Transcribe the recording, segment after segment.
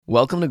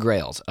Welcome to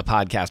Grails, a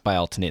podcast by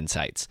Alton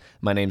Insights.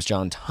 My name's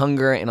John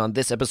Tunger, and on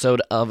this episode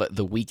of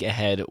The Week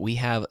Ahead, we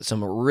have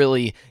some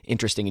really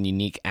interesting and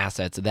unique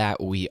assets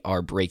that we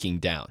are breaking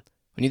down.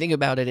 When you think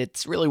about it,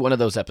 it's really one of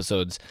those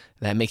episodes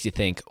that makes you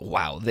think,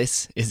 wow,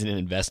 this is an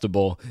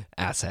investable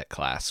asset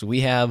class.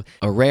 We have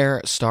a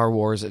rare Star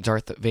Wars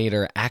Darth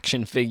Vader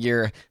action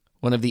figure,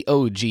 one of the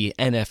OG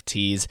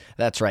NFTs,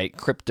 that's right,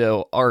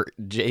 crypto art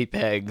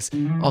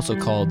JPEGs, also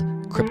called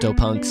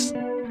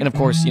CryptoPunks. And of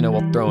course,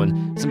 we'll throw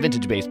in some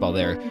vintage baseball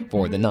there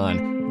for the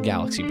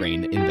non-Galaxy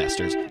Brain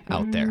investors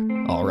out there.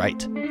 All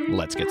right,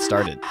 let's get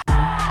started.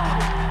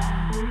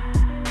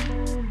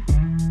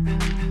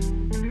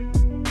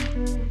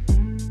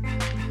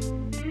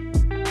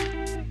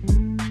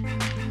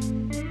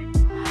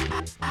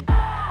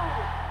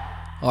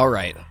 All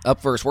right, up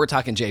first, we're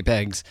talking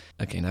JPEGs.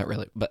 Okay, not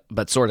really,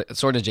 but sort of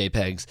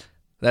JPEGs.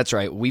 That's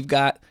right, we've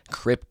got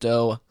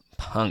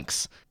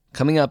CryptoPunks.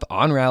 Coming up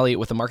on Rally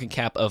with a market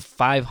cap of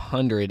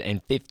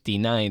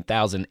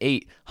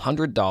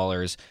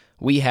 $559,800,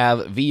 we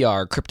have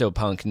VR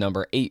CryptoPunk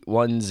number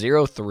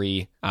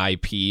 8103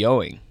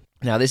 IPOing.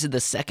 Now, this is the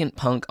second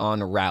punk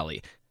on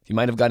Rally. You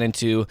might have got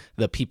into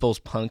the People's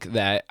Punk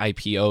that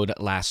IPO'd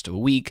last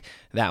week.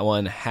 That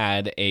one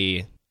had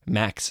a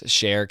max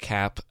share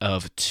cap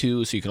of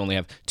 2, so you can only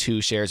have 2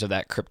 shares of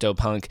that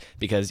CryptoPunk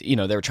because, they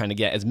were trying to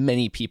get as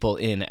many people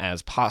in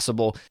as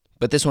possible.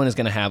 But this one is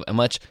going to have a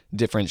much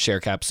different share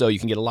cap, so you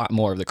can get a lot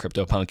more of the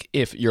CryptoPunk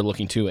if you're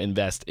looking to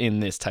invest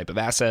in this type of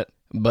asset.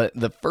 But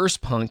the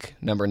first punk,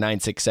 number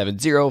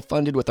 9670,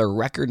 funded with a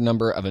record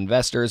number of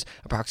investors,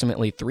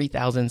 approximately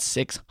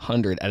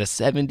 3,600 at a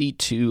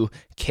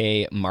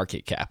 72K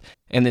market cap.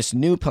 And this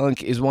new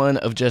punk is one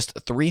of just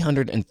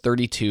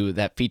 332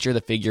 that feature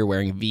the figure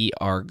wearing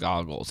VR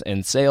goggles.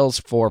 And sales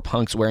for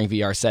punks wearing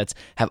VR sets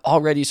have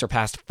already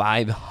surpassed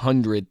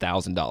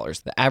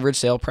 $500,000. The average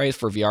sale price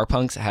for VR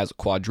punks has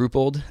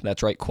quadrupled.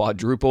 That's right,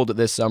 quadrupled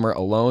this summer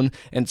alone.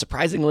 And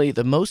surprisingly,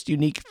 the most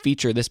unique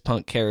feature this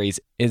punk carries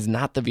is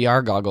not the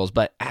VR goggles,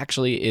 but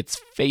actually its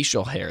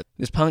facial hair.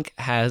 This punk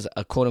has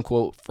a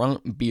quote-unquote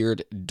front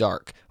beard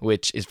dark,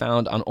 which is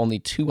found on only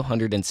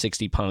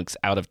 260 punks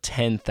out of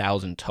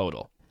 10,000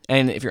 total.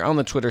 And if you're on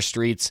the Twitter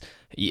streets,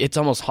 it's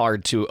almost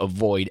hard to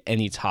avoid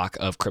any talk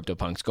of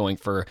CryptoPunks going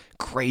for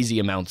crazy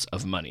amounts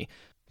of money.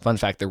 Fun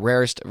fact, the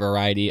rarest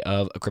variety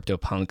of a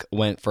CryptoPunk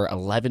went for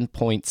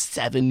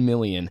 $11.7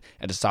 million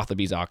at a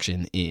Sotheby's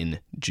auction in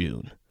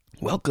June.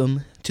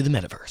 Welcome to the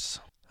metaverse.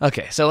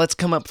 Okay, so let's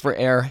come up for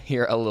air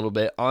here a little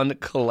bit on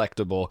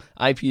Collectible.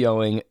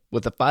 IPOing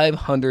with a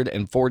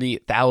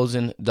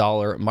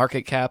 $540,000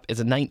 market cap is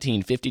a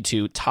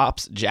 1952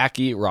 Topps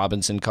Jackie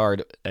Robinson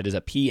card that is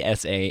a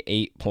PSA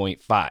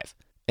 8.5.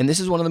 And this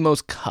is one of the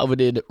most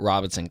coveted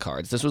Robinson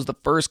cards. This was the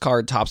first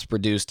card Topps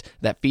produced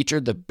that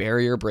featured the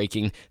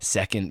barrier-breaking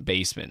second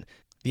baseman.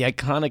 The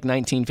iconic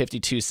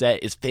 1952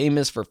 set is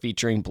famous for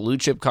featuring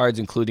blue-chip cards,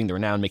 including the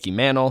renowned Mickey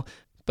Mantle,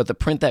 but the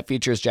print that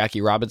features Jackie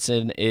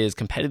Robinson is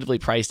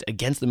competitively priced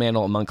against the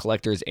mantle among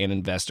collectors and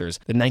investors.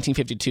 The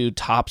 1952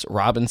 Topps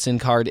Robinson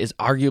card is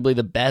arguably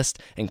the best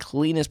and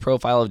cleanest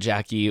profile of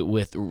Jackie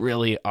with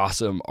really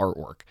awesome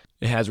artwork.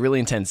 It has really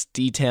intense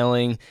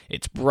detailing,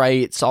 it's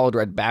bright, solid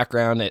red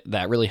background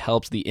that really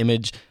helps the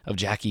image of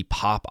Jackie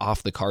pop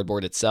off the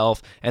cardboard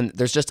itself, and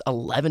there's just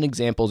 11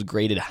 examples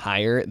graded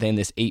higher than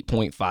this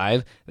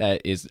 8.5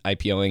 that is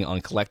IPOing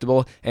on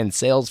Collectible, and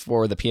sales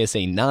for the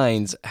PSA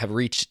 9s have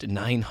reached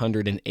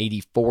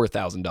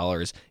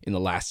 $984,000 in the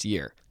last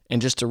year.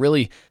 And just to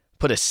really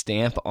put a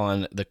stamp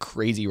on the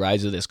crazy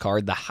rise of this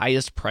card, the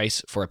highest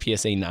price for a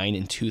PSA 9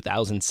 in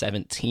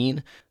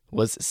 2017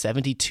 was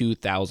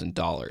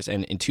 $72,000.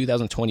 And in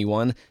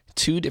 2021,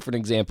 2 different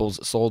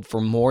examples sold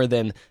for more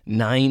than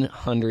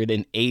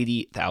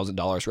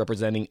 $980,000,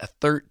 representing a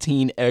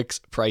 13x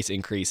price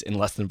increase in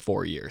less than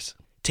 4 years.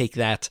 Take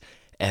that,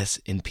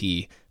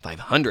 S&P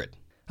 500.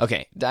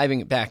 Okay,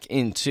 diving back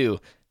into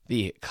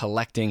the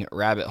collecting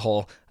rabbit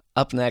hole.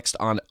 Up next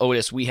on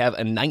Otis, we have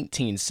a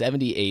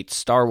 1978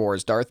 Star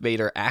Wars Darth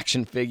Vader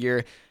action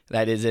figure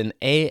that is an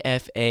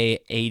AFA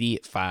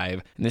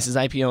 85, and this is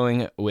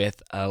IPOing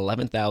with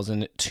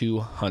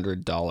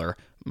 $11,200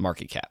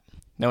 market cap.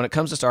 Now, when it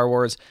comes to Star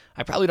Wars,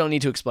 I probably don't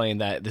need to explain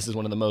that this is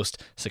one of the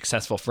most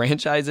successful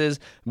franchises,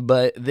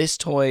 but this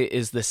toy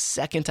is the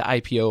second to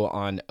IPO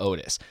on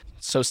Otis.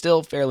 So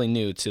still fairly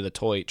new to the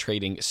toy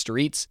trading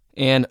streets.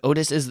 And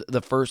Otis is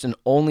the first and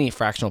only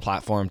fractional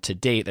platform to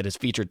date that has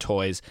featured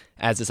toys,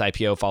 as this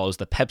IPO follows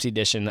the Pepsi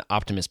Edition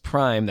Optimus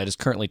Prime that is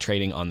currently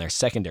trading on their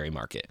secondary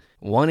market.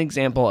 One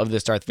example of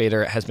this Darth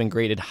Vader has been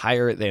graded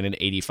higher than an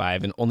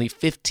 85, and only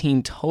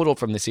 15 total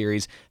from the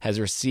series has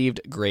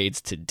received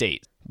grades to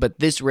date. But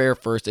this rare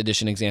first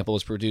edition example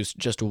was produced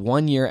just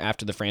 1 year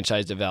after the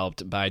franchise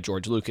developed by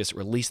George Lucas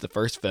released the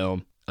first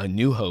film, A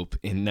New Hope,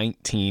 in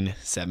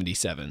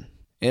 1977.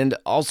 And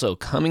also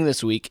coming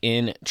this week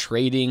in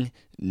trading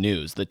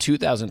news, the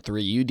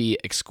 2003 UD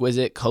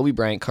Exquisite Kobe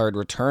Bryant card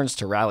returns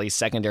to Rally's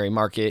secondary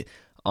market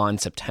on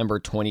September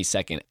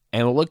 22nd.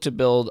 and will look to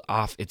build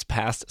off its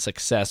past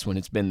success when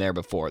it's been there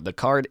before. The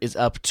card is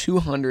up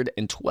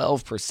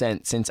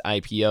 212% since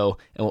IPO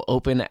and will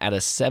open at a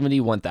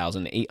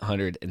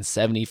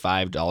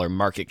 $71,875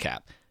 market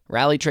cap.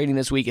 Rally trading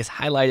this week is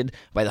highlighted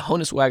by the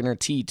Honus Wagner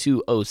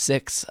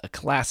T206, a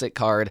classic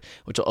card,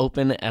 which will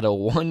open at a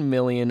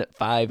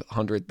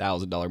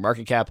 $1,500,000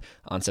 market cap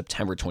on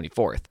September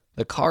 24th.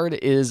 The card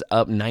is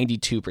up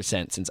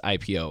 92% since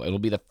IPO. It'll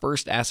be the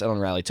first asset on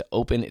Rally to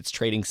open its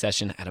trading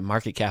session at a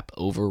market cap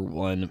over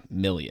 $1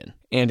 million.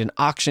 And in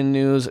auction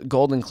news,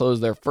 Golden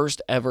closed their first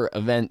ever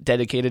event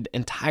dedicated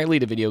entirely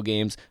to video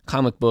games,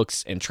 comic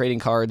books, and trading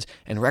cards,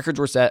 and records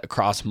were set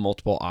across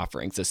multiple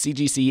offerings. The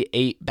CGC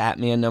 8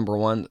 Batman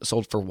 #1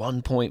 sold for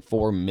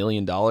 $1.4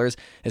 million,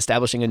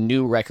 establishing a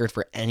new record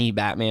for any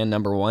Batman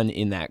 #1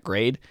 in that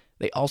grade.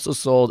 They also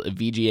sold a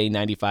VGA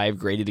 95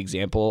 graded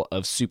example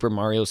of Super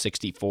Mario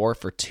 64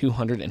 for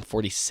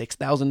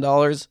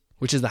 $246,000,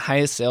 which is the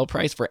highest sale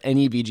price for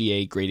any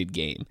VGA graded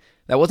game.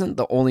 That wasn't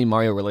the only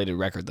Mario-related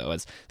record, though,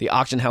 as the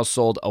auction house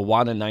sold a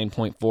WATA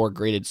 9.4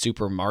 graded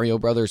Super Mario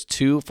Bros.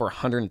 2 for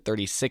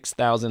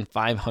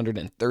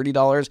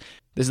 $136,530.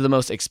 This is the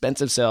most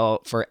expensive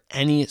sale for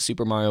any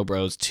Super Mario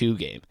Bros. 2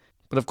 game.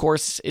 But of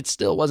course, it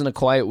still wasn't a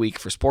quiet week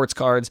for sports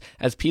cards.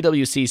 As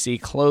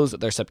PWCC closed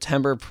their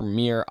September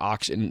premiere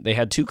auction, they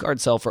had 2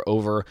 cards sell for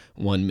over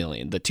 $1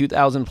 million. The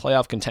 2000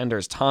 Playoff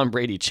Contenders Tom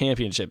Brady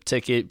Championship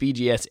Ticket,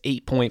 BGS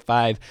 8.5,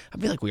 I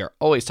feel like we are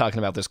always talking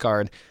about this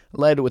card,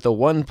 led with a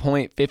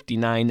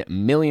 $1.59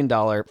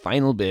 million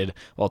final bid,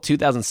 while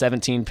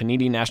 2017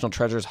 Panini National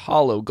Treasures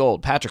Holo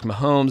Gold Patrick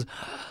Mahomes,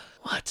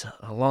 what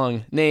a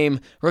long name,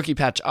 rookie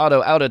patch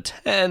auto out of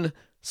 10,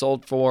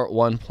 sold for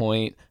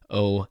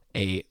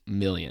 $1.08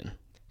 million.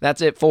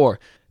 That's it for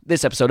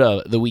this episode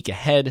of The Week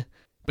Ahead.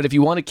 But if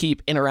you want to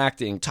keep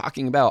interacting,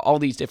 talking about all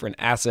these different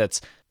assets,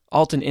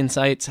 Alton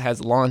Insights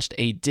has launched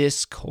a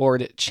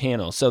Discord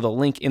channel. So the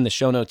link in the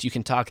show notes, you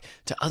can talk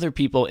to other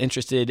people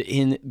interested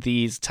in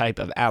these type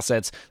of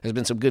assets. There's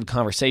been some good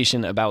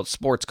conversation about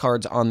sports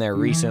cards on there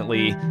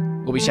recently.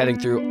 We'll be chatting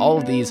through all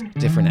of these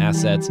different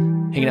assets,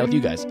 hanging out with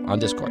you guys on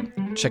Discord.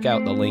 Check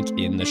out the link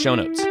in the show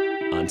notes.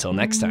 Until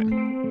next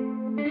time.